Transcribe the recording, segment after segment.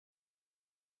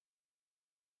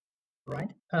Right.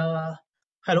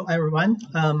 Hello, everyone.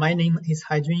 My name is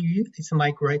Haijun Yu. It's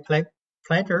my great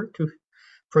pleasure to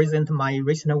present my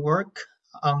recent work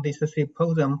on this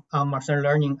symposium on machine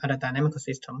learning and dynamical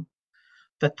system.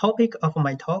 The topic of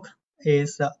my talk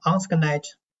is OnsagerNet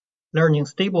learning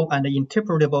stable and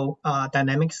interpretable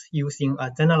dynamics using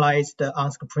a generalized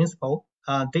Onsager principle.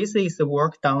 This is the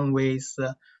work done with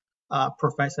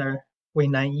Professor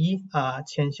Weinan Yi,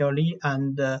 Qianxiao Li,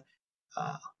 and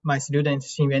my student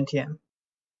Xinyuan Tian.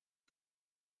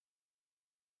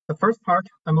 The first part,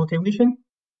 motivation.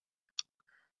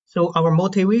 So our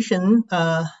motivation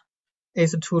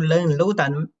is to learn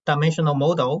low-dimensional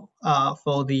model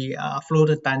for the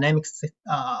fluid dynamics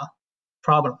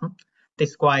problem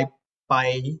described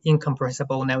by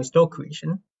incompressible Navier-Stokes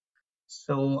equation.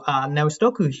 So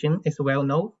Navier-Stokes equation is well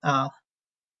known.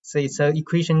 So it's an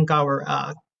equation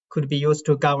could be used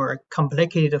to govern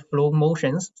complicated flow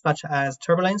motions such as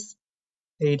turbulence.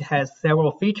 It has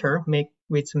several features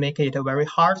which make it very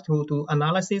hard to do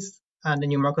analysis and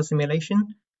numerical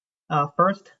simulation.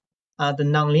 First, the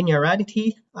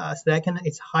nonlinearity. Second,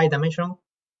 it's high dimensional.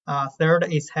 Third,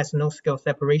 it has no scale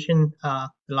separation. The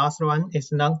last one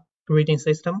is non-gradient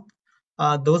system.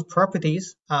 Those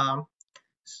properties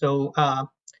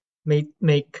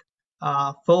make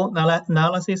full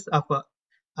analysis of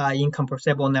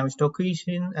incompressible Navier-Stokes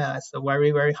equation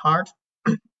very, very hard.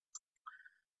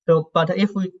 So, but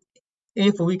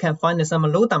if we can find some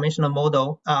low-dimensional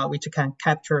model which can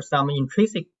capture some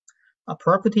intrinsic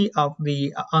property of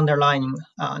the underlying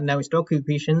Navier-Stokes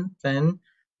equation, then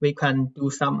we can do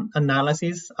some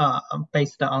analysis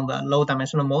based on the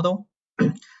low-dimensional model.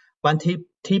 One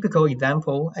typical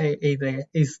example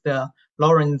is the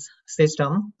Lorentz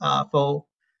system for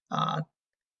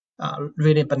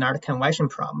Rayleigh-Bernard convection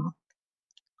problem.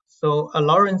 So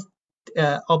Lorentz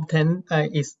obtained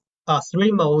is a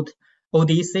three-mode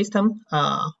ODE system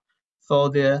for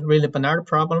the Rayleigh-Bernard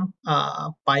problem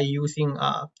by using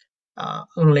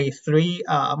only three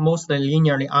mostly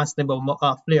linearly unstable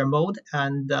Fourier mode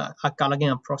and a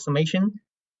Galerkin approximation.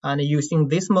 And using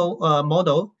this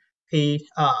model, he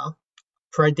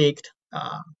predict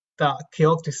the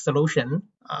chaotic solution.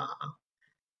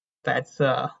 That's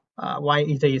why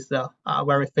it is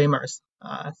very famous,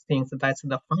 since that's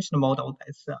the first model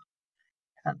that's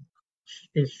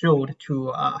is showed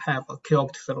to have a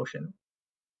chaotic solution.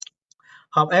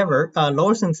 However,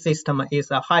 Lorentz system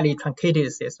is a highly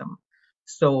truncated system,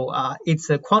 so its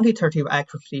quantitative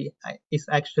accuracy is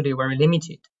actually very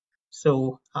limited.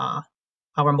 So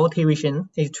our motivation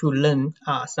is to learn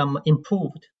some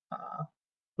improved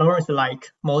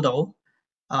Lorentz-like model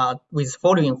with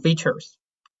following features.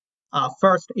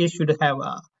 First, it should have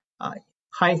a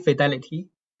high fidelity.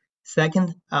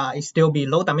 Second, it still be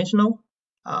low dimensional.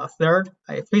 Third,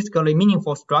 a physically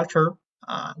meaningful structure.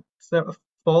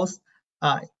 Fourth,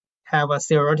 have a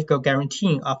theoretical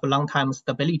guarantee of long-time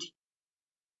stability.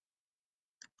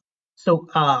 So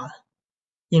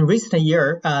in recent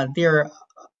years, there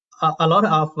are a lot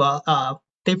of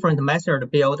different methods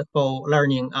built for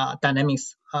learning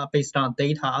dynamics based on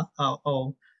data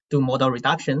or do model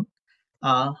reduction,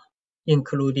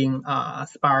 including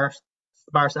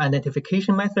sparse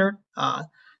identification method,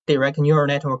 direct neural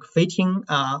network fitting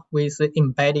with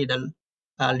embedded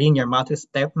linear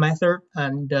multi-step method,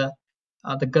 and the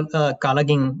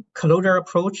Galerkin closure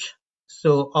approach.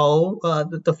 So all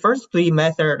the first three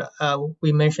methods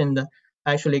we mentioned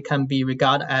actually can be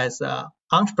regarded as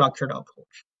unstructured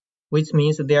approach, which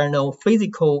means there are no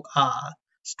physical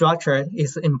structure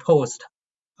is imposed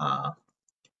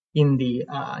in the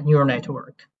neural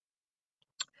network.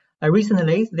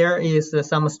 Recently, there is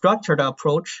some structured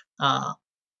approach.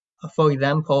 For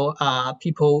example,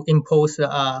 people impose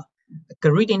a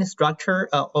gradient structure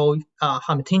or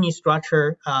Hamiltonian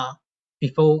structure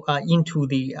before into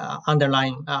the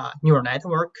underlying neural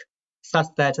network,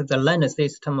 such that the learner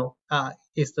system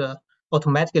is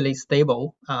automatically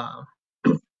stable.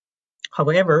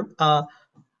 However,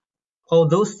 all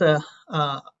those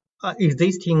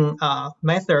existing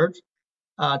methods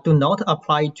do not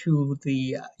apply to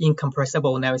the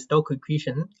incompressible Navier-Stokes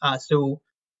equation. So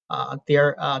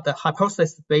the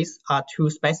hypothesis space are too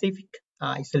specific.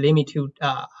 It's limited to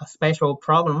a special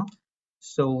problem.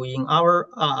 So in our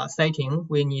setting,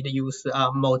 we need to use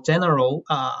a more general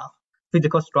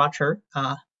physical structure.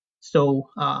 So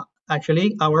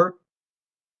actually, our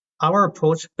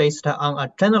approach based on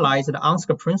a generalized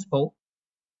Onsager principle.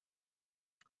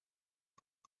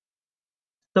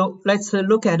 So let's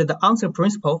look at the Onsager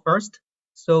principle first.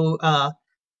 So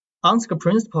Onsager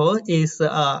principle is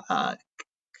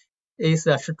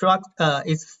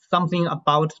something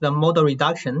about the model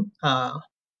reduction.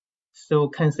 So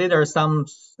consider some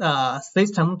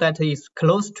system that is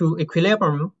close to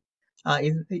equilibrium.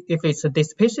 If it's a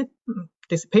dissipated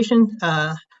system,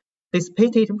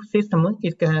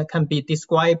 it can be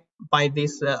described by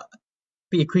this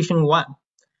equation 1.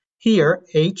 Here,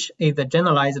 H is the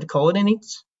generalized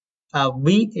coordinates.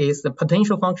 V is the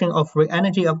potential function of free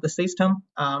energy of the system.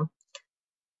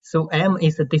 So M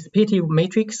is a dissipative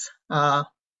matrix.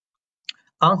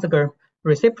 Onsager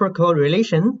reciprocal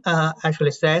relation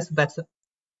actually says that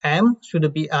M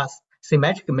should be a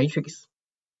symmetric matrix.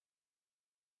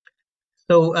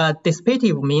 So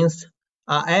dissipative means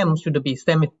M should be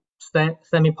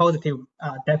semi-positive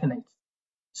definite.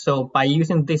 So by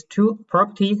using these two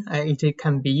properties, it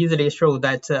can be easily shown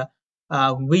that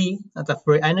V, the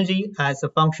free energy as a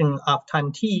function of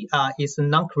time t, is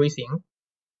non-increasing.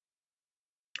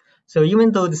 So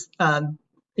even though this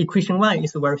equation 1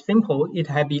 is very simple, it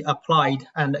has been applied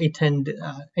and intended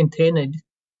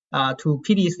to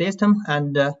PD system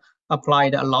and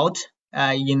applied a lot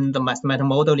in the mathematical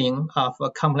modeling of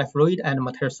complex fluid and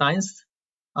material science.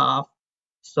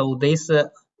 So this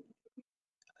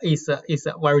is a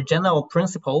very general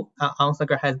principle.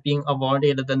 Onsager has been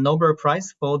awarded the Nobel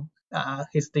Prize for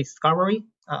his discovery.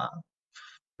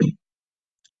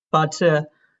 But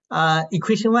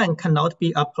equation 1 cannot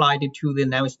be applied to the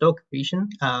Navier-Stokes equation.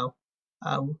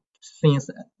 Since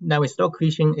Navier-Stokes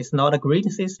equation is not a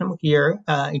gradient system, here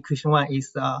equation 1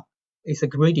 is a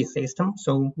gradient system.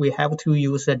 So we have to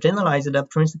use a generalized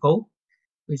principle,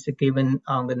 which is given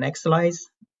on the next slide.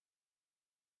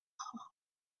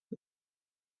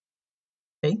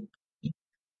 Okay.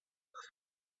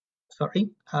 Sorry.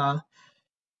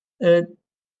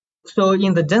 So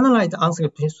in the generalized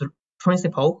Onsager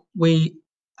principle, we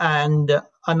and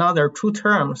another two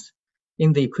terms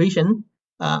in the equation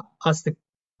as the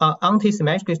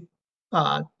anti-symmetric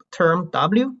term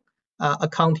W,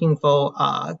 accounting for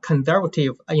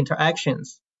conservative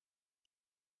interactions.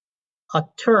 A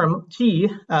term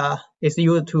G is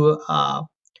used to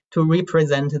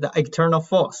represent the external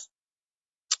force.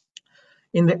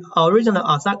 In the original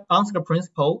Onsager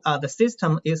principle, the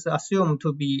system is assumed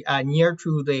to be near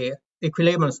to the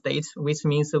equilibrium state, which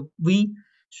means V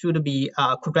should be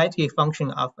a quadratic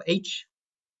function of H.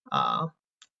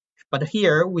 But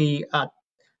here we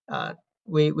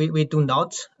do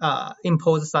not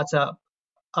impose such a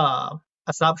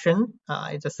assumption.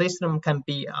 The system can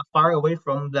be far away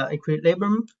from the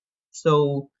equilibrium,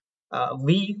 so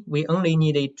we only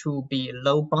need it to be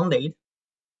low bounded.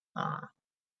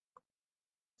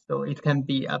 So it can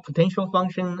be a potential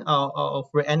function of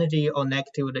free energy or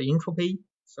negative the entropy.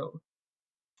 So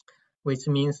which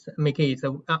means making it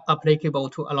applicable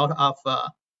to a lot of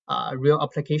real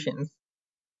applications.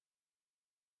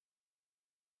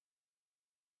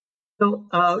 So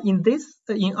in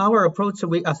our approach,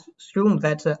 we assume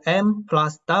that M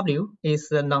plus W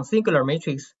is a non-singular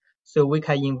matrix. So we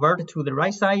can invert to the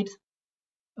right side,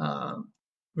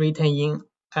 retaining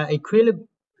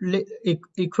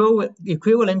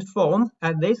equivalent form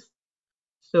as this.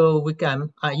 So we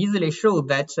can easily show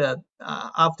that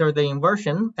after the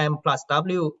inversion, M plus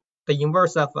W, the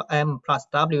inverse of M plus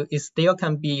W is still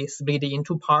can be split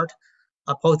into part,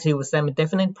 a positive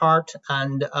semi-definite part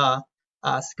and a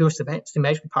skew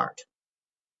symmetric part.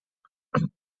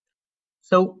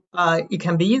 So it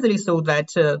can be easily so that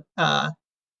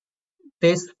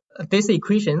this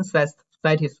equation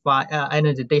satisfy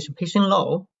energy dissipation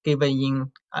law given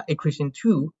in equation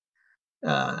 2.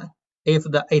 If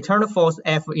the internal force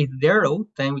F is 0,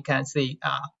 then we can see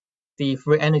the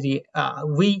free energy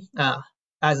V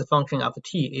as a function of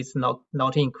T is not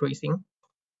increasing.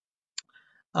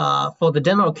 For the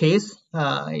general case,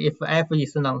 if F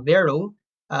is non-zero,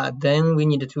 then we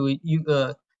need to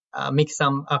make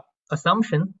some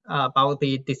assumption about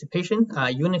the dissipation,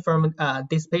 uniform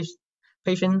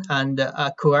dissipation, and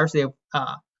coercive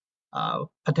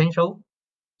potential.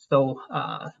 So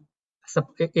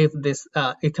if this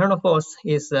internal force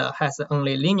has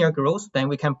only linear growth, then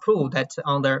we can prove that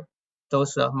under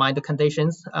those minor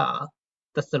conditions,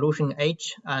 the solution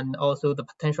H and also the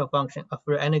potential function of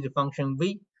free energy function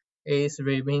V is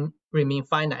remain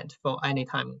finite for any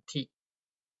time t.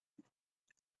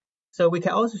 So we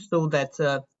can also show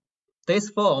that this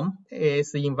form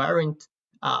is invariant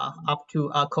up to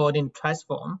a coordinate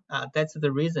transform. That's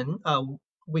the reason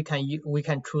we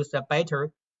can choose a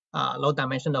better low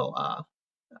dimensional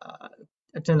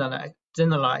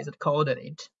generalized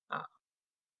coordinate.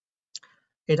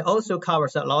 It also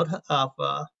covers a lot of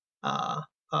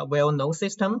well-known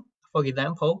system. For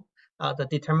example, the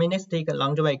deterministic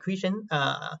Langevin equation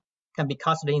can be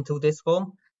cast into this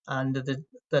form, and the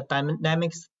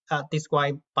dynamics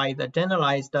described by the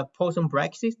generalized Poisson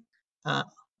brackets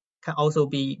can also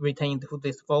be retained to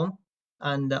this form,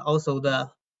 and also the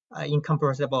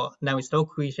incompressible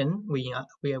Navier-Stokes equation we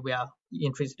are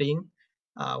interested in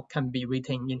can be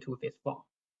retained into this form.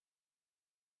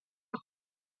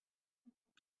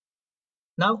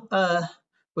 Now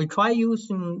we try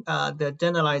using the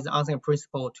generalized Onsager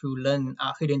principle to learn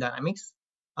hidden dynamics.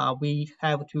 We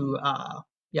have to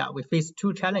we face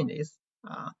two challenges.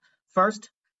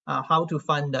 First, how to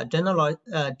find a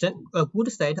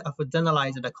good set of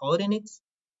generalized coordinates.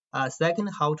 Second,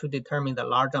 how to determine the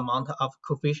large amount of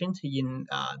coefficients in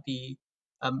the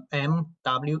M,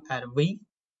 W, and V.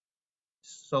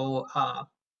 So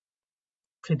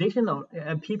traditional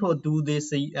people do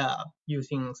this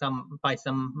using some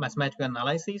mathematical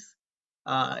analysis.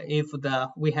 If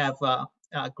we have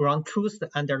ground truth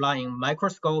underlying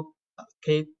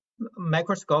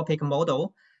microscopic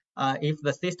model, if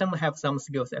the system have some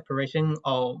scale separation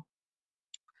or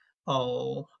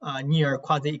near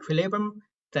quasi-equilibrium,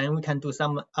 then we can do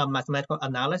some mathematical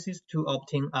analysis to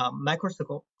obtain a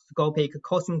microscopic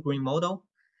cosine green model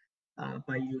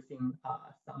by using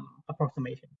some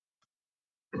approximation.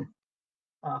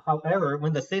 However,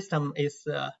 when the system is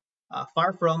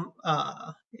far from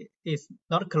is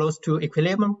not close to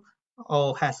equilibrium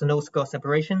or has no scale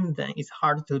separation, then it's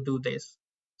hard to do this.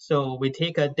 So we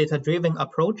take a data-driven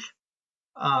approach.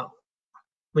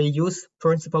 We use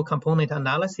principal component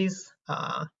analysis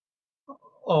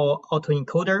or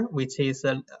autoencoder, which is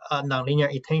a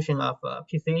nonlinear extension of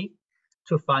PCA,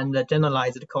 to find the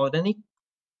generalized coordinate.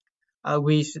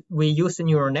 We use a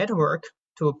neural network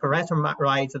to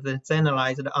parameterize the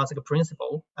generalized Onsager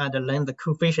principle and learn the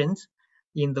coefficients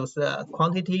in those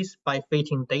quantities by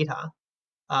fitting data.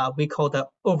 We call the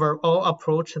overall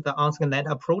approach the OnsagerNet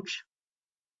approach.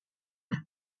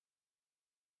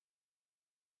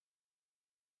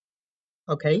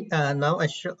 Okay, now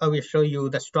I will show you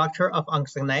the structure of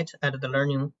OnsagerNet and the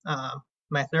learning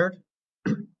method.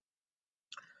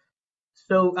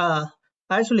 So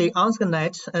actually,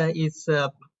 OnsagerNet is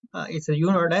a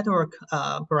neural network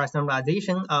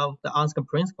parameterization of the Onsager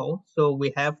principle. So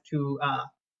we have to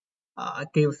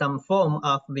give some form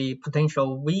of the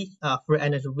potential V, free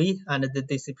energy V, and the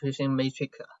dissipation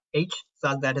matrix H,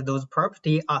 so that those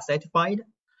properties are satisfied.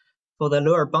 For the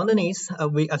lower boundaries,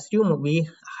 we assume we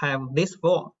have this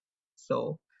form.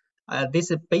 So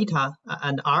this beta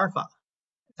and alpha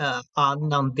are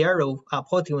non-zero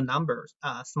positive numbers,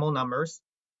 small numbers,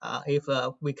 if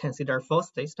we consider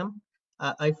false system.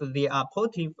 If they are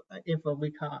positive, if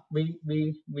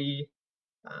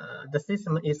the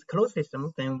system is closed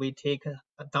system, then we take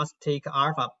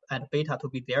alpha and beta to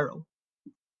be 0.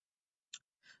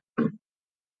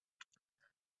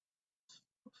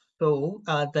 So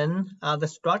then the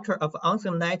structure of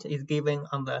OnsagerNet is given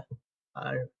on the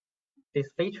this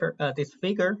figure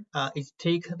is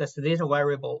take the state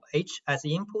variable h as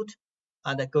input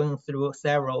and going through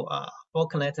several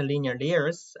Faulkner linear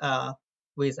layers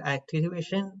with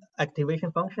activation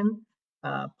function.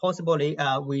 Possibly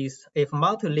with if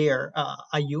multi-layer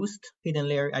are used, hidden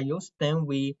layer are used, then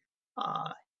we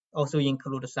also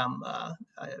include some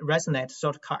ResNet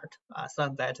shortcut so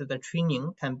that the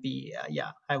training can be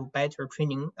have better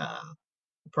training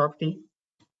property.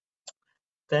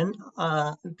 Then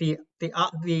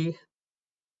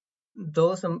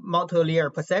those multi-layer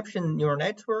perception neural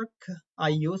network are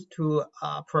used to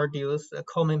produce a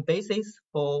common basis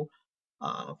for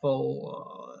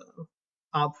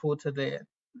output the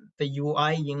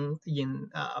UI in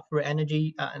free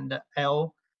energy and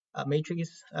L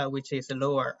matrix, which is a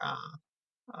lower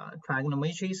triangular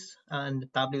matrix,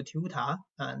 and W tutor,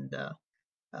 and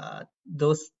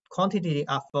those quantities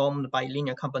are formed by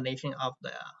linear combination of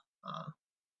the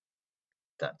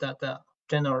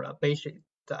general basis,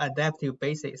 the adaptive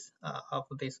basis of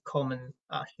this common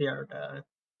shared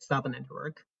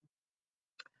subnetwork.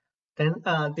 Then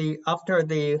after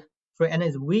the free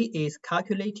energy V is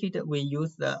calculated, we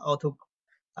use the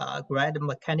autograd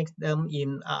mechanism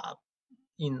in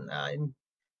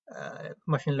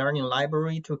machine learning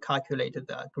library to calculate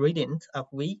the gradient of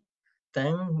V.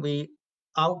 Then we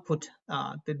output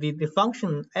the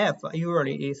function f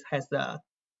usually has the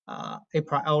a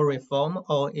priori form,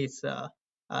 or it's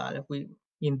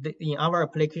in our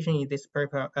application in this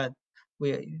paper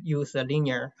we use a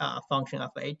linear function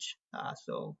of h.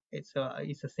 So it's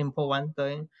a simple one.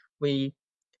 Then we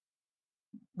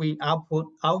output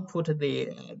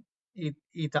the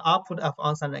output of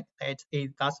OnsagerNet is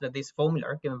thus this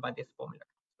formula given by this formula.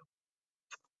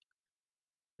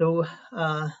 So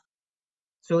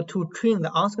so to train the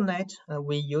OnsagerNet,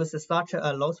 we use such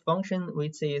a loss function,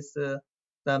 which is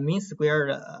the mean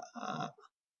squared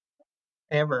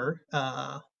error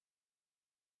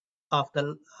of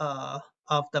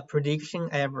the prediction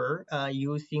error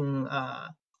using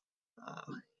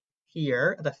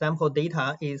here the sample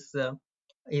data is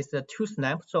two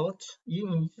snapshots.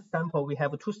 In each sample, we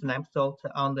have two snapshots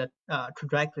on the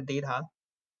trajectory data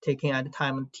taken at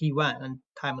time t1 and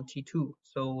time t2.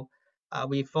 So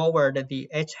we forward the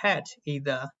h hat is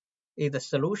the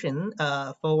solution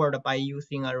forwarded by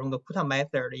using a Runge-Kutta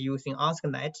method using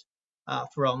OnsagerNet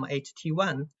from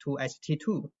ht1 to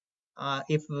ht2.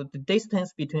 If the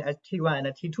distance between ht1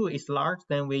 and t2 is large,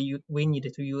 then we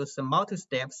need to use multi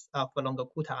steps of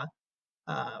Runge-Kutta.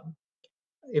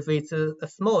 If it's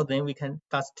small, then we can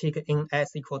just take in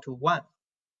s equal to 1.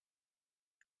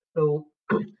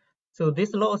 So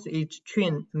this loss is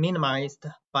train minimized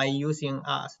by using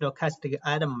a stochastic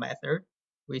Adam method,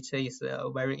 which is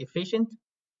very efficient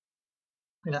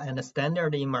and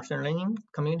standard in machine learning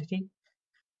community.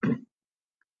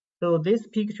 So this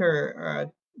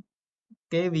picture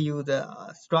gave you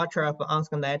the structure of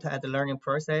OnsagerNet at the learning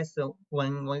process. So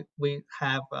when we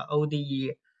have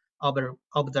ODE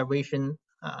observation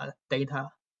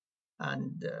data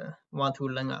and want to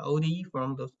learn ODE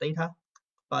from those data,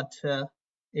 but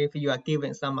if you are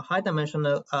given some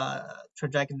high-dimensional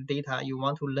trajectory data, you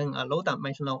want to learn a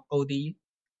low-dimensional ODE,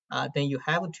 then you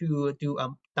have to do a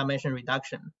dimension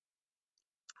reduction.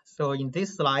 So in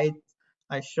this slide,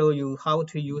 I show you how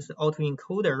to use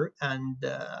autoencoder and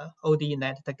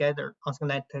ODNet together,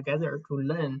 OnsagerNet together to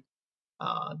learn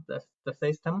the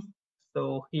system.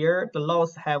 So here the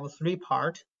loss have three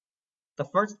parts. The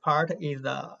first part is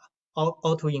the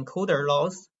autoencoder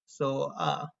loss. So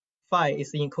phi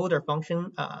is the encoder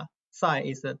function, psi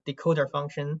is the decoder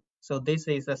function. So this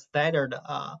is a standard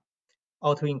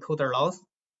autoencoder loss,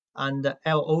 and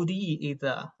LOD is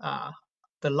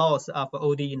the loss of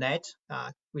ODNet,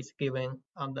 which is given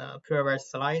on the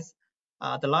previous slides.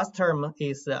 The last term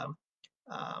is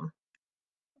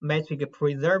metric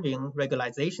preserving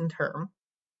regularization term.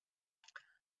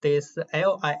 This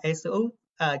LISO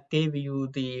gave you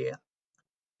the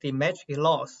metric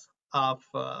loss of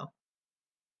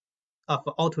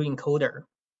autoencoder.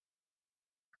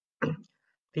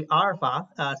 The alpha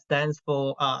stands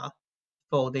for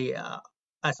the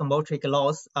isometric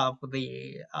loss of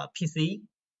the PC.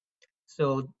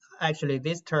 So actually,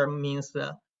 this term means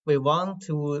we want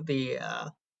to the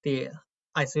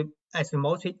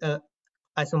isometric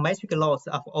loss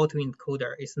of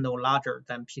autoencoder is no larger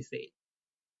than PC.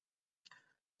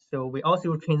 So we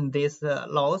also train this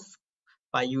loss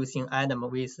by using Adam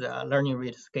with learning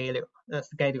rate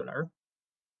scheduler.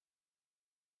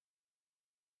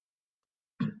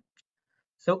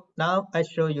 So now I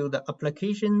show you the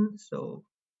application. So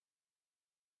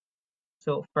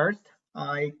first,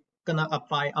 I gonna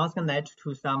apply OnsagerNet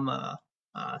to some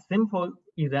simple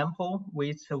example,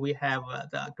 which we have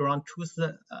the ground truth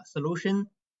solution.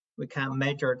 We can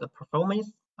measure the performance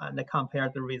and compare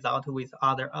the result with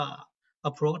other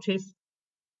approaches.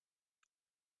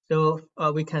 So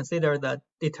we consider the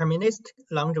deterministic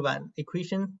Langevin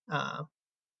equation.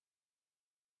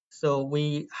 So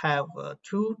we have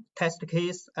two test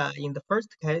cases. In the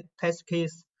first test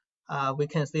case, we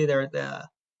consider the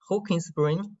Hawkins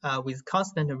spring with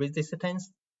constant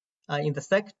resistance. In the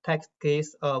second test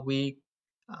case, we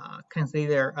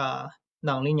consider a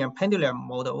nonlinear pendulum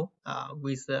model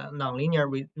with nonlinear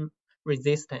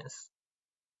resistance.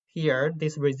 Here,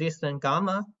 this resistance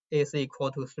gamma is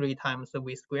equal to 3 times the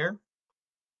V squared.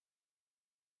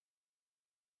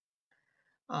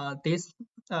 This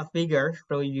figure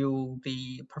shows you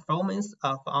the performance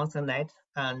of OnsagerNet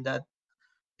and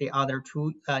the other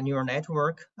two neural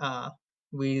network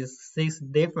with 6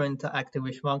 different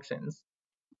activation functions.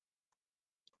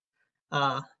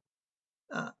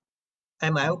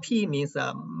 MLP means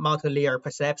multi-layer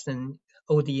perception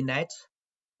ODNet.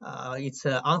 It's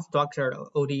an unstructured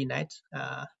ODNet.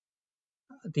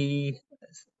 The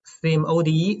same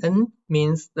ODEN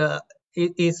means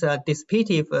it is a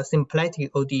dissipative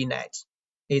symplectic ODNet.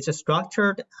 It's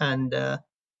structured and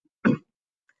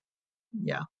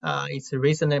it's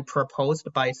recently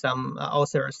proposed by some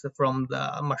authors from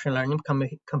the machine learning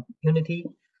community.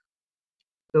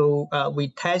 So we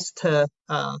test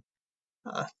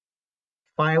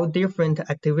 5 different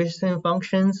activation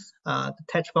functions: the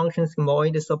touch function,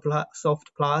 sigmoid,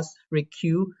 soft plus,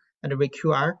 req, and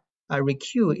reqr.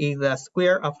 Req is the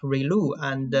square of ReLU,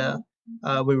 and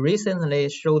we recently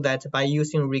showed that by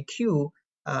using req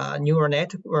neural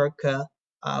network,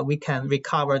 we can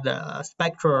recover the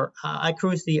spectral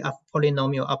accuracy of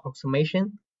polynomial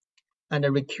approximation. And the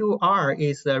reqr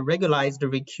is a regularized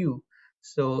req,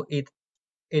 so it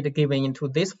it given into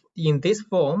this in this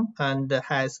form and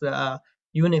has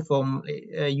uniform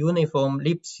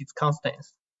Lipschitz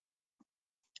constants.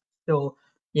 So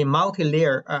in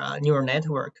multi-layer neural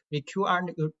network,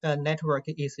 VQR network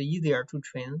is easier to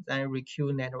train than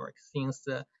ReQ network since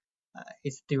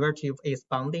its derivative is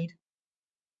bounded.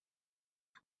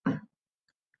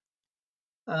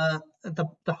 The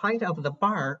height of the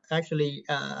bar actually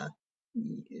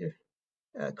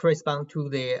correspond to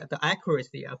the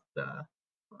accuracy of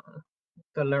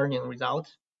the learning result.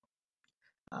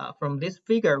 From this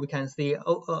figure, we can see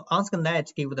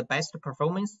OnsagerNet give the best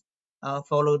performance,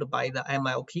 followed by the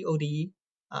MLP ODE.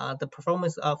 The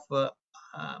performance of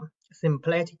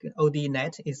symplectic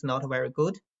ODE-net is not very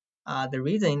good. The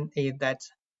reason is that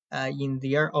in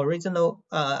their original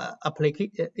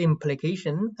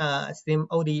implication,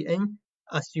 SymODN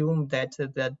assumed that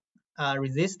the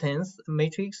resistance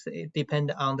matrix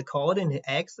depend on the coordinate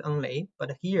x only,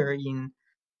 but here in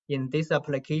this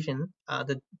application,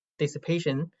 the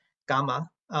dissipation gamma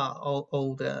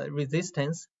or the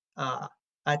resistance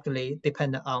actually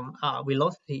depend on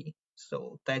velocity.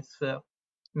 So that's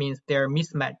means there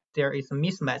is a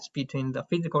mismatch between the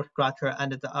physical structure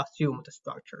and the assumed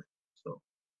structure. So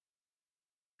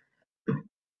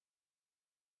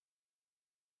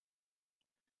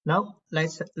now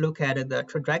let's look at the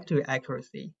trajectory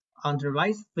accuracy. On the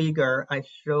right figure, I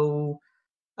show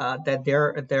that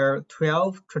there are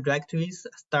 12 trajectories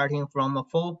starting from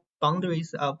 4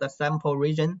 boundaries of the sample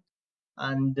region,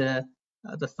 and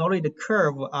the solid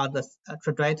curve are the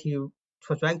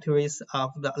trajectories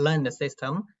of the learned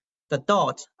system. The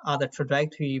dot are the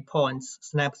trajectory points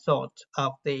snapshot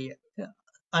of the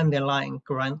underlying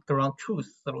ground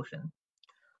truth solution.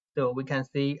 So we can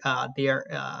see they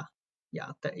are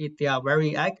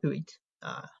very accurate.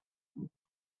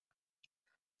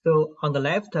 So on the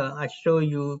left, I show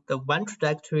you the one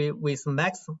trajectory with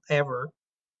max error.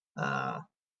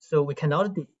 So we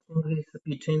cannot distinguish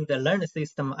between the learned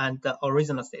system and the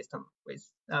original system with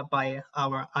by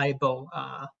our eyeball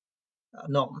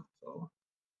norm. So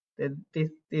this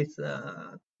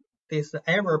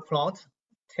error plot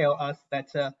tell us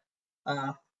that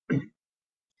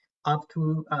up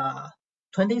to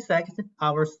 20 seconds,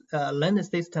 our learned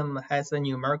system has a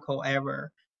numerical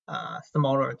error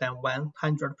smaller than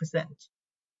 100%.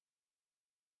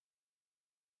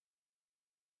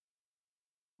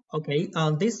 Okay,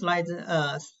 this slide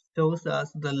shows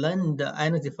us the learned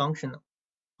energy function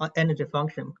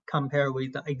compared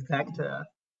with the exact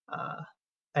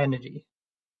energy.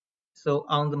 So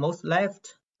on the most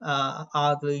left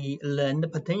are the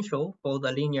learned potential for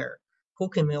the linear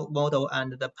Hookean model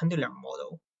and the pendulum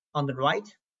model. On the right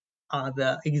are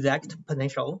the exact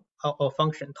potential or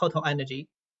function, total energy.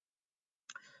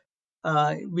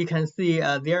 We can see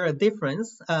there are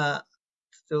difference.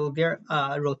 So their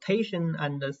rotation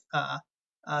and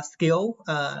scale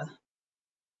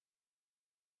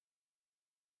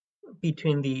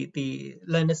between the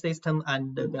learned system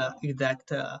and the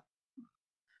exact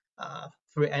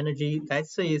free energy. That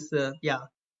is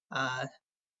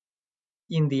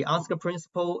in the Onsager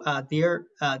principle,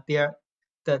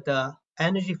 the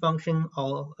energy function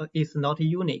is not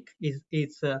unique.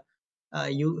 It's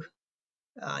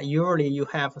usually you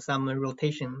have some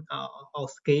rotation or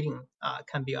scaling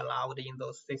can be allowed in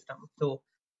those systems. So,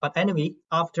 but anyway,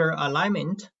 after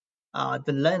alignment,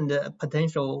 the learned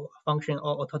potential function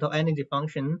or total energy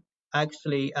function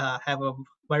actually have a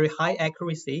very high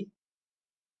accuracy.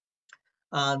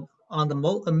 On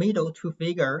the middle two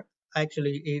figure,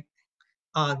 actually it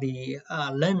are the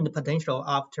learned potential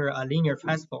after a linear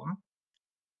transform.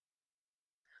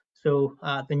 So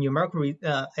the numerical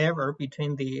error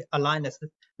between the aligned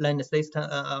learned system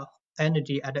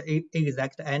energy and the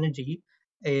exact energy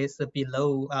is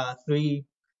below 3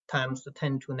 times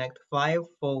 10 to negative 5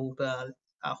 for the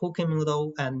Hookean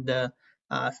model and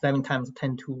 7 times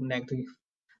 10 to negative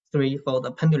 3 for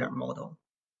the pendulum model.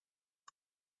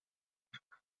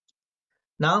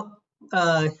 Now,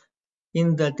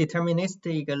 in the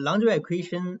deterministic Langevin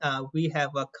equation, we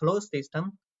have a closed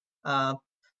system.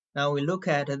 Now we look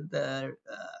at the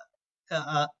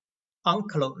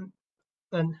unclosed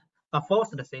and a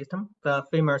forced system, the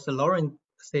famous Lorentz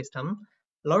system.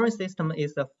 Lorentz system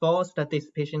is a forced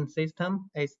dissipation system.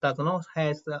 It does not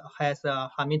has a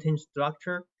Hamilton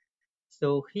structure.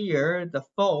 So here the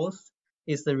force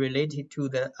is related to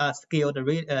the scaled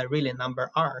Rayleigh number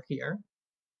R here.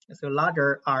 So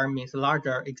larger R means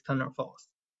larger external force.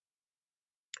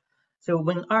 So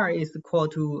when R is equal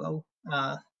to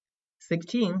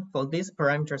 16 for this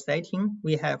parameter setting,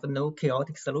 we have no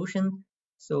chaotic solution.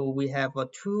 So we have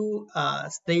two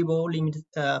stable limit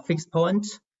fixed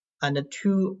points and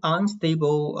two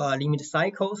unstable limit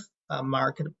cycles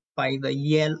marked by the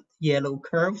yellow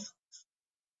curves.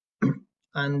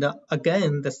 And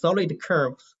again, the solid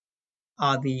curves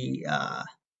are the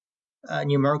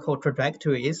numerical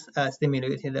trajectories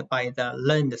simulated by the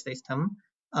learned system.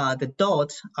 The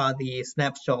dots are the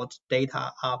snapshot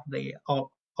data of the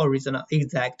original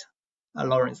exact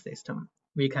Lorentz system.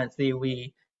 We can see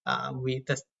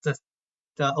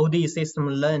the ODE system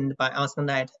learned by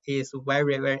OnsagerNet is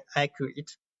very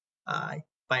accurate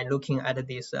by looking at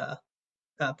this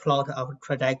plot of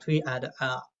trajectory and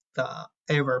the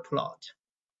error plot.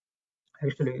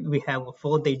 Actually, we have a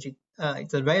 4-digit.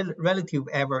 The relative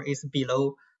error is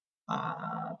below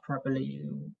probably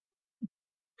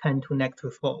 10 to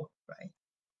negative 4, right?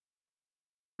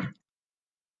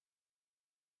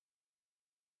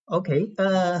 Okay.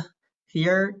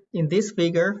 Here in this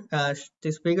figure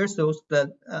shows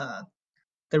the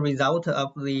result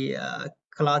of the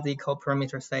classical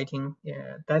parameter setting.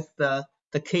 That's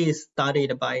the case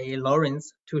studied by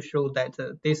Lawrence to show that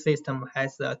this system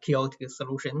has a chaotic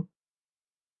solution.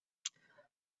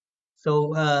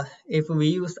 So if we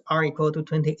use R equal to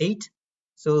 28,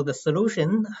 so the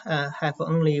solution have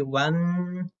only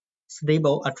one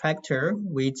stable attractor,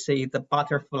 which is the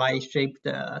butterfly-shaped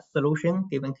solution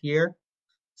given here.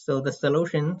 So the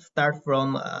solution start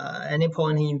from any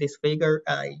point in this figure.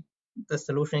 The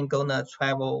solution gonna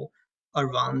travel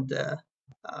around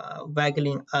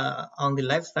waggling on the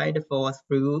left side for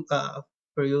through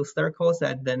circles,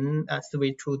 and then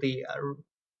switch to the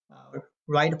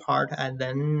right part, and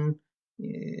then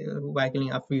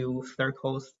waggling a few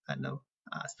circles and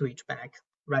switch back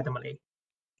randomly.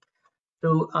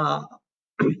 So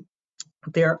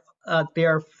their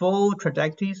four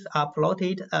trajectories are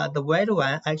plotted. The red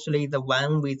one, actually the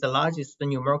one with the largest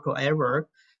numerical error,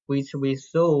 which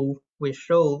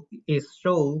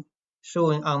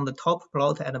showing on the top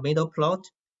plot and the middle plot,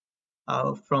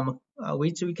 from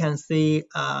which we can see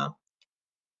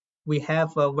we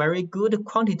have a very good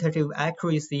quantitative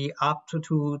accuracy up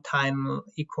to time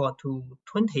equal to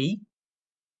 20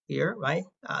 here, right?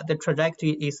 The trajectory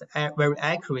is very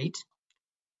accurate.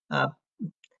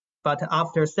 But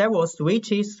after several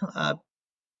switches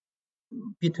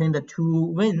between the two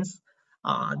winds,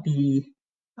 the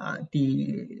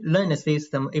learned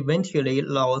system eventually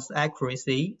lost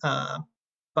accuracy.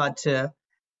 But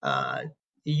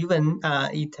even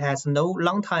it has no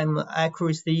long-time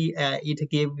accuracy. It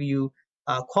gives you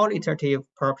qualitative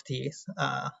properties.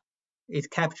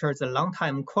 It captures the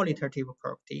long-time qualitative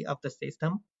property of the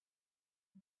system.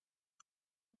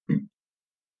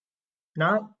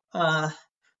 Now,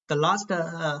 the last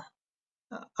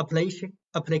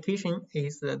application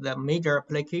is the major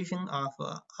application of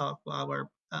our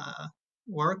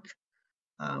work.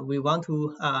 We want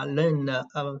to learn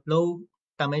a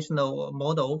low-dimensional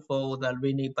model for the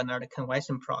Rayleigh-Bernard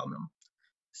convection problem.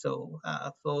 So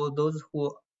for those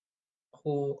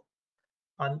who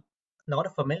are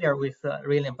not familiar with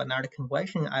Rayleigh-Bernard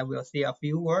convection, I will say a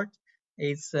few words.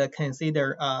 It's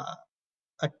consider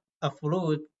a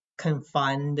fluid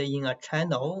confined in a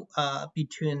channel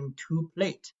between two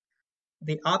plates.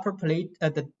 The upper plate,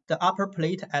 the upper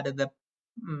plate and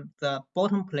the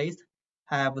bottom plate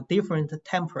have different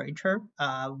temperature.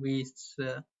 With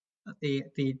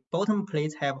the bottom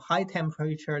plate have high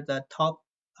temperature, the top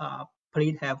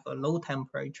plate have a low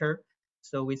temperature.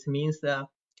 So which means the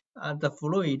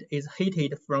fluid is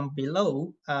heated from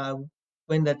below.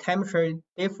 When the temperature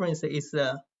difference is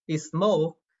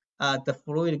small, the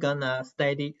fluid gonna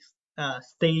stay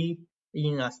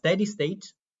in a steady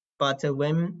state. But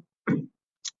when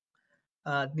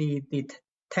the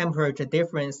temperature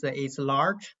difference is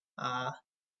large,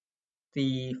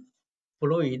 the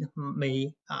fluid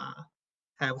may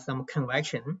have some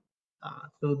convection.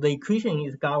 So the equation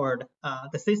is governed,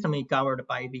 the system is governed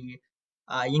by the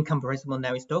incompressible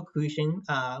Navier-Stokes equation,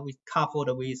 coupled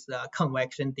with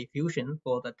convection diffusion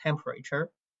for the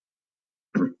temperature.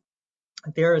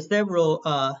 There are several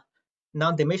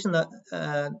non-dimensional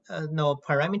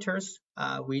parameters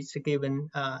which are given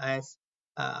as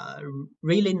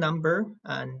Rayleigh number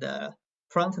and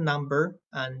Prandtl number,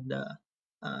 and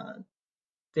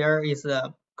there is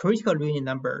a critical Rayleigh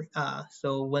number.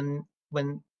 So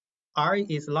when R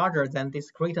is larger than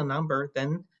this critical number,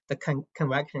 then the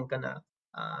convection gonna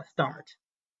start.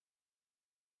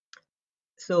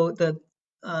 So the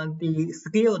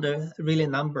scaled Rayleigh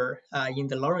number in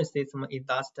the Lorentz system is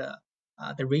thus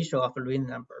the ratio of Rayleigh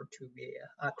number to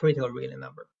the critical Rayleigh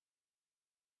number.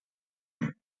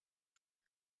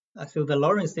 So the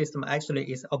Lorentz system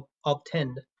actually is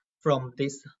obtained from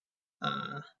this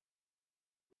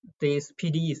this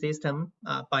PDE system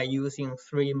by using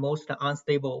 3 most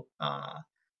unstable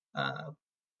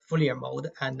Fourier mode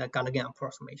and the Gaussian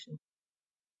approximation.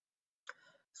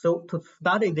 So to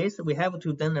study this, we have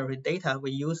to generate data.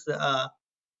 We use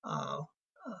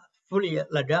Fourier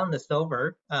Legendre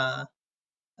solver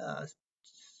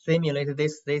simulate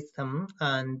this system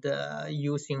and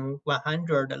using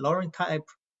 100 Lorentz type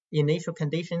initial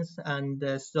conditions and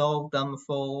solve them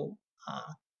for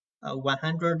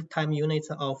 100 time units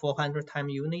or 400 time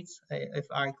units if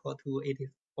r equal to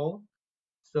 84.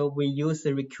 So we use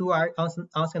the require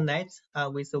OnsagerNet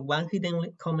with one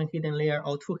common hidden layer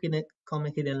or 2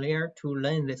 common hidden layer to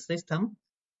learn the system.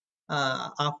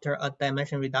 After a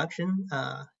dimension reduction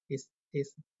is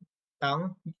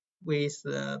done with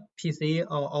PC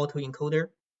or autoencoder.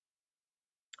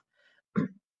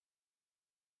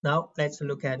 Now let's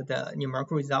look at the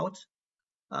numerical results.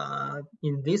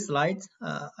 In this slide,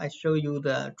 I show you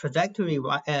the trajectory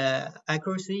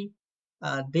accuracy.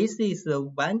 This is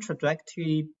one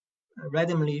trajectory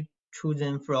randomly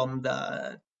chosen from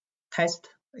the test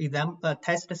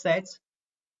sets.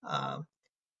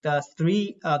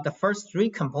 The first 3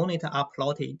 components are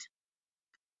plotted.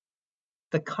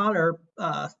 The color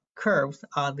curves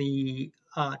are the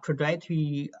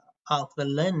trajectory of the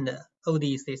learned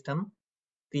ODE system.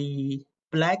 The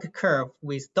black curve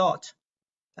with dot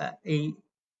are the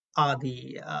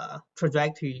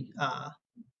trajectory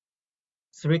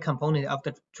 3 components of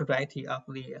the trajectory of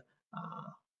the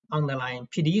underlying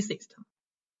PDE system.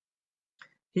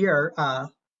 Here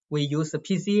we use the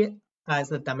PC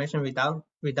as a dimension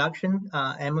reduction.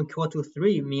 M equal to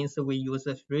 3 means we use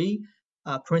 3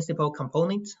 principal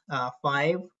components.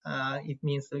 5 it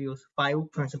means we use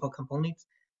 5 principal components.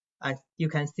 As you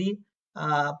can see,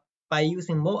 by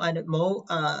using more and more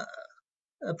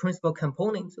principal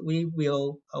components, we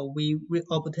will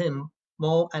obtain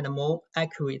more and more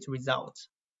accurate results.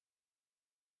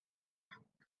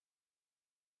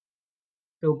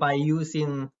 So by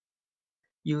using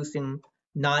 9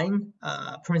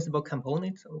 principal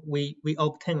components, we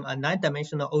obtain a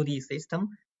 9-dimensional ODE system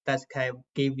that can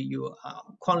give you a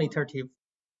quantitative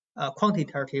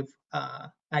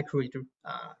accurate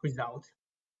result.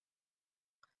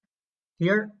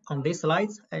 Here on this slide,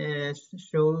 I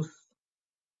show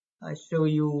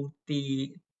you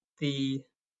the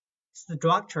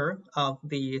structure of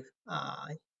the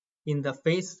in the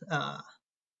phase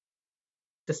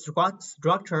the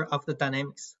structure of the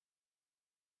dynamics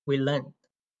we learned.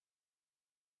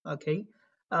 Okay,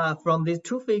 from these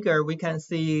 2 figures, we can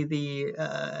see the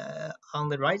on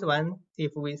the right one,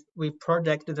 if we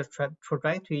project the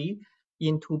trajectory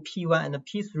into P1 and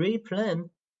P3 plane,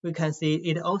 we can see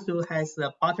it also has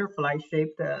a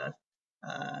butterfly-shaped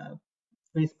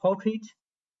phase portrait.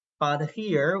 But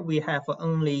here we have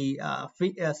only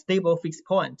stable fixed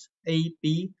points, A,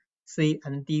 B, C,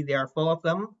 and D. There are 4 of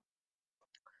them.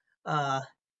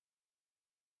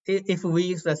 If we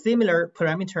use a similar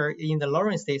parameter in the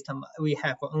Lorentz system, we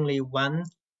have only 1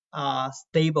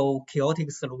 stable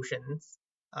chaotic solution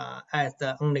as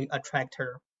the only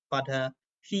attractor. But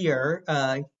here,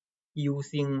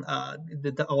 using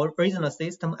the original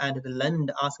system and the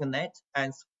learned OnsagerNet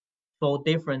as 4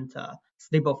 different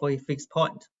stable for a fixed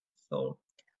point. So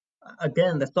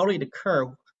again, the solid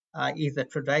curve is a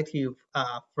trajectory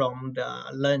from the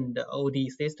learned OD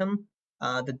system.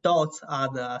 The dots are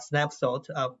the snapshot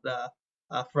of the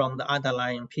from the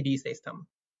underlying PD system.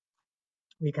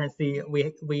 We can see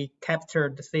we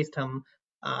captured the system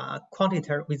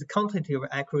with quantitative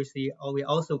accuracy, or we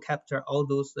also capture all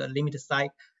those limit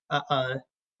size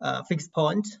fixed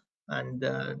points, and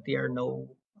there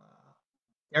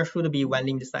should be 1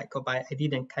 limit cycle, but I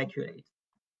didn't calculate.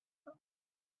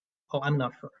 Oh, I'm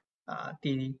not sure.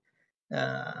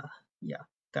 Yeah,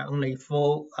 there are only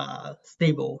 4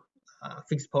 stable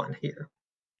fixed point here.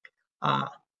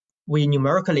 We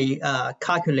numerically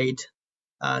calculate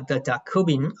the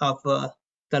Jacobian of the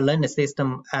learned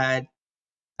system at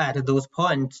those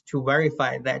points to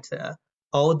verify that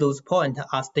all those points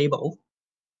are stable.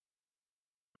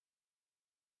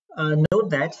 Note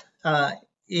that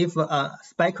if a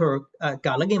spectral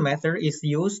Gaussian method is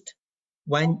used,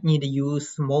 one need to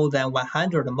use more than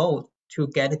 100 modes to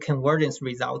get convergence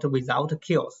result without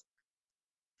chaos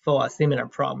for a similar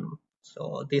problem.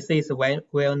 So this is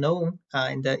well known,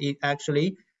 and it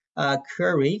actually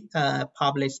Curry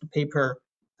published a paper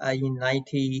in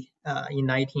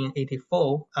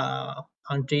 1984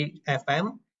 on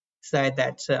GFM, said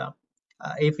that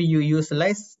if you use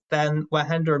less than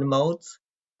 100 modes,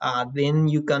 then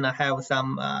you're gonna have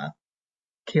some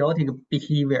chaotic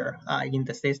behavior in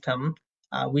the system,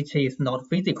 which is not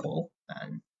physical.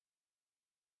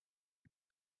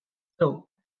 So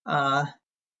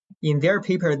in their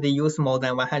paper, they use more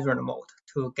than 100 mode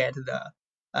to get the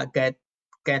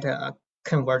get a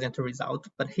convergent result.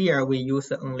 But here we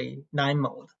use only 9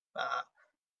 mode,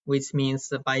 which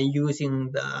means by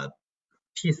using the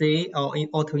PCA or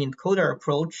autoencoder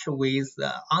approach with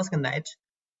OnsagerNet,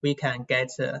 we can get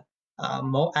a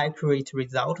more accurate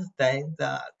result than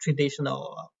the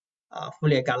traditional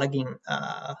Fourier-Gallatin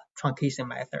truncation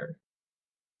method.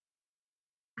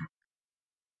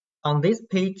 On this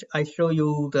page, I show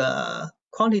you the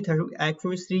quantitative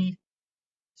accuracy.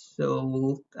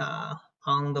 So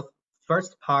on the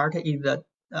first part is that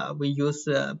we use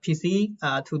PC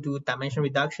to do dimension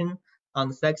reduction. On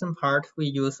the second part, we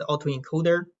use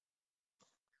autoencoder.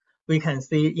 We can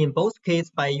see in both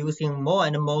cases, by using more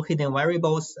and more hidden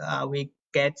variables, we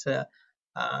get the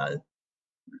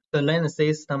learning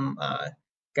system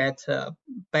get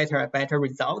better and better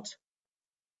results.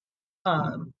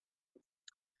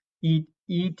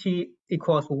 ET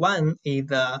equals 1 is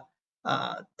the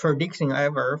prediction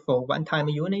error for one time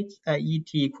unit. ET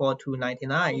equal to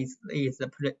 99 is the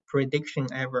prediction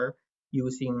error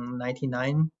using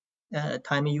 99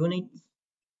 time units.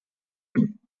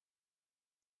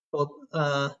 So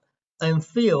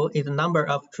unfilled is the number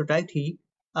of trajectory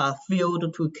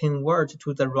filled to convert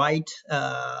to the right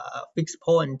fixed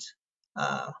point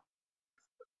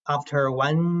after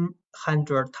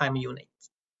 100 time units.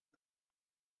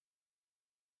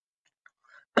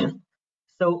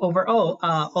 So overall,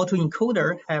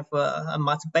 autoencoder have a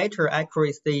much better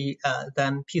accuracy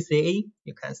than PCA.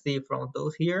 You can see from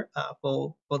those here.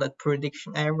 For the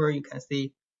prediction error, you can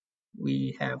see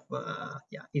we have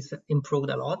it's improved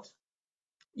a lot,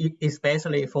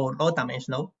 especially for low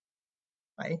dimensional,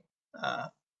 right?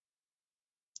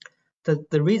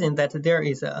 The reason that there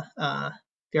is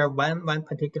one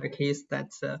particular case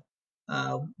that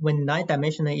when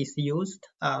 9-dimensional is used,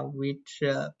 which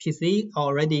PC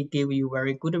already give you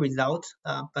very good result,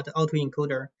 but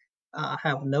autoencoder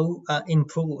have no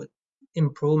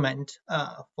improvement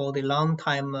for the long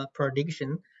time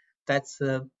prediction. That's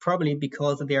probably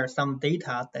because there are some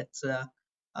data that's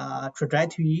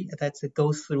trajectory that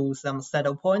goes through some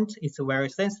saddle point. It's very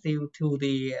sensitive to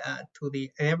the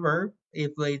error.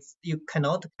 If you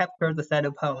cannot capture the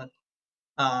saddle point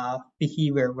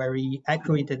behavior very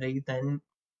accurately, then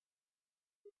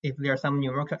if there's some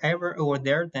numerical error over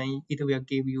there, then it will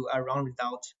give you a wrong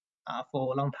result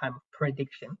for long time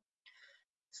prediction.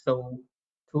 So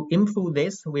to improve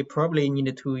this, we probably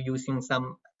need to using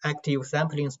some active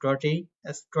sampling strategy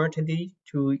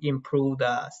to improve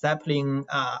the sampling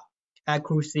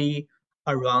accuracy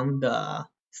around the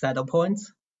saddle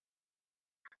points.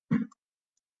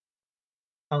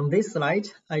 On this slide,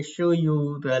 I show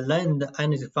you the learned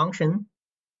energy function.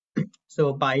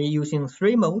 So by using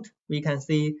 3 mode, we can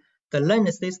see the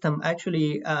learned system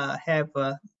actually have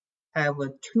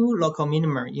 2 local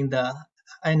minima in the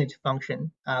energy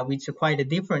function, which is quite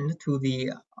different to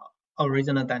the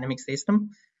original dynamic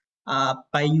system.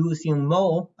 By using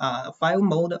more 5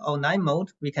 mode or 9 mode,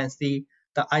 we can see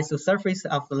the isosurface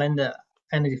of the learned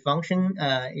energy function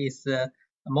is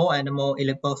more and more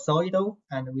ellipsoidal,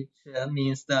 and which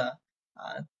means the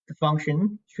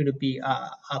function should be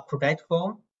a correct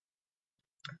form.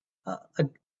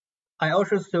 I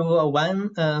also show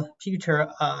one picture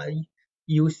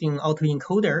using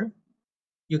autoencoder.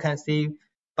 You can see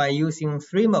by using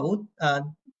 3 mode,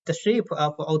 the shape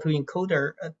of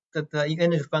autoencoder, the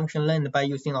energy function learned by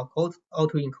using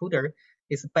autoencoder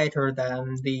is better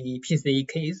than the PCA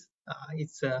case.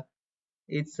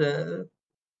 It's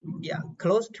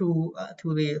close to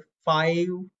the 5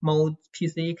 mode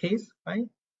PCA case, right?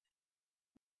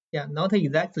 Yeah, not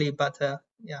exactly, but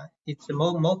it's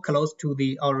more close to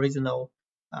the original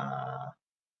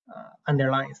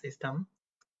underlying system.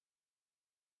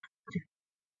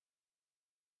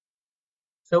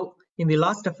 So in the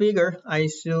last figure, I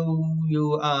show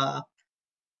you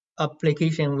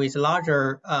application with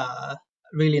larger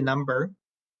Rayleigh number.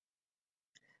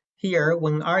 Here,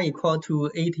 when R equal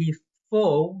to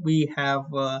 84, we have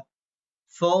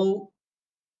 4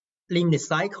 limit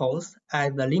cycles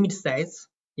as the limit sets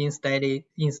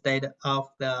instead of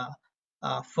the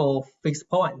 4 fixed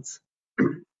points.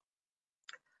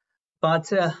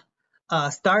 But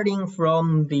starting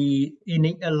from the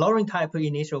Laurent type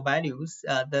initial values,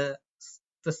 the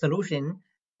solution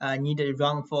need to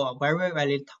run for a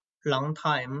very long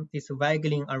time. It's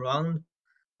waggling around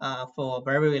for a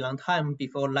very long time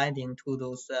before landing to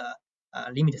those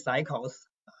limit cycles.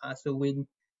 So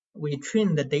we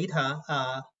train the data.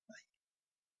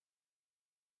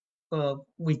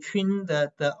 We train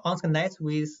the OnsagerNet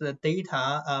with the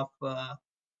data of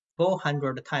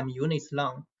 400 time units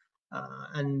long.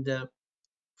 and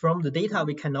from the data,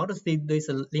 we cannot see these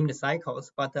limit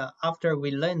cycles, but after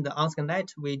we learn the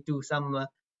OnsagerNet, we do some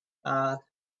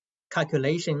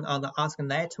calculation on the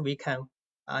OnsagerNet. We can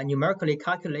numerically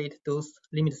calculate those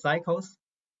limit cycles.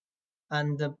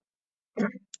 And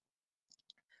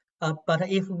but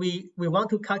if we want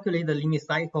to calculate the limit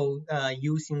cycle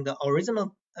using the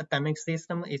original dynamic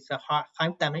system, it's a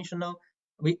high dimensional.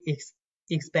 We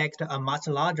expect a much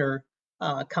larger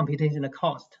computational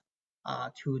cost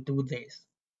to do this.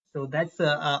 So that's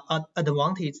an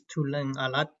advantage to learn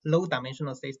a low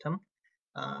dimensional system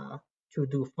to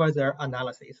do further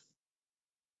analysis.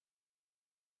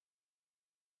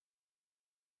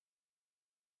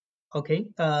 Okay,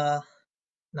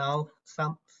 now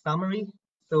some summary.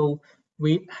 So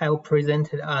we have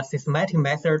presented a systematic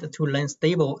method to learn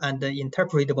stable and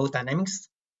interpretable dynamics.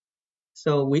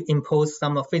 So we impose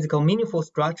some physical meaningful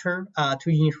structure to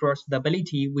ensure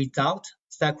stability without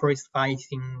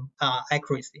sacrificing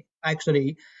accuracy.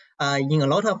 Actually, in a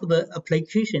lot of the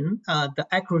application, the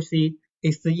accuracy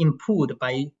is improved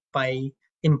by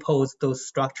impose those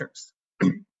structures.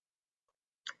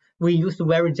 We use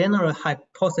very general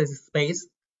hypothesis space.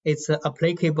 It's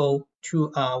applicable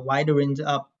to a wide range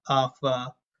of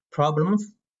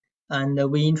problems.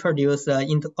 And we introduce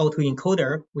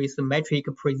autoencoder with metric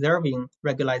preserving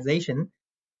regularization.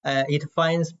 It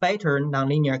finds better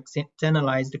nonlinear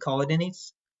generalized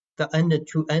coordinates. The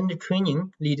end-to-end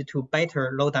training lead to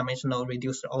better low-dimensional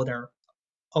reduced order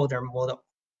model.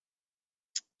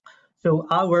 So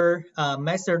our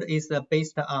method is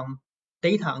based on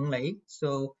data only.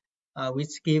 So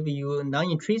which give you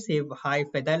non-intrusive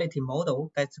high-fidelity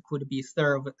model that could be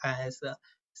served as a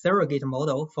surrogate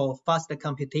model for faster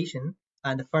computation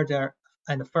and further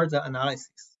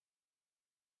analysis.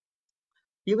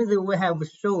 Even though we have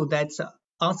shown that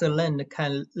OnsagerNet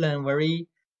can learn very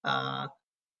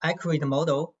accurate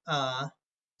model,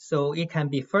 so it can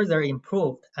be further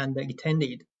improved and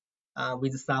extended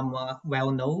with some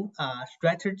well-known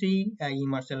strategy in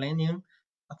machine learning.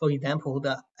 For example,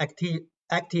 the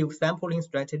active sampling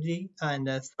strategy and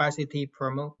sparsity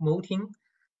promoting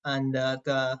and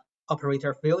the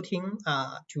operator filtering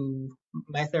to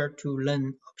method to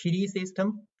learn PD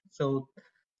system. So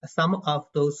some of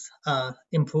those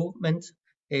improvements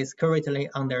is currently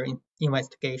under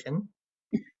investigation.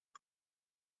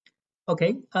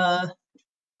 Okay,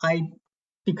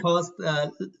 because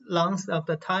length of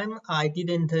the time, I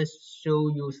didn't show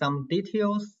you some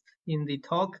details in the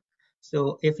talk.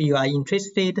 So if you are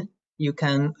interested, you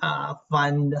can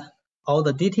find all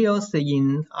the details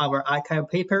in our archive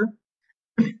paper.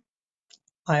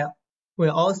 I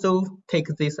will also take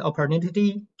this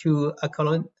opportunity to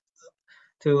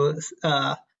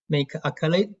make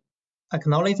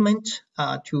acknowledgement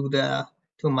to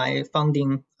my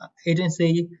funding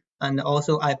agency, and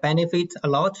also I benefit a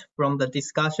lot from the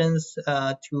discussions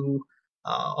to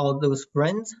all those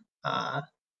friends.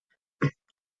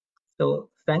 So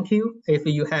thank you. If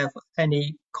you have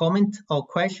any comment or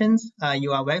questions,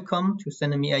 you are welcome to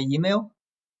send me an email.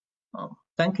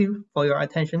 Thank you for your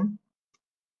attention.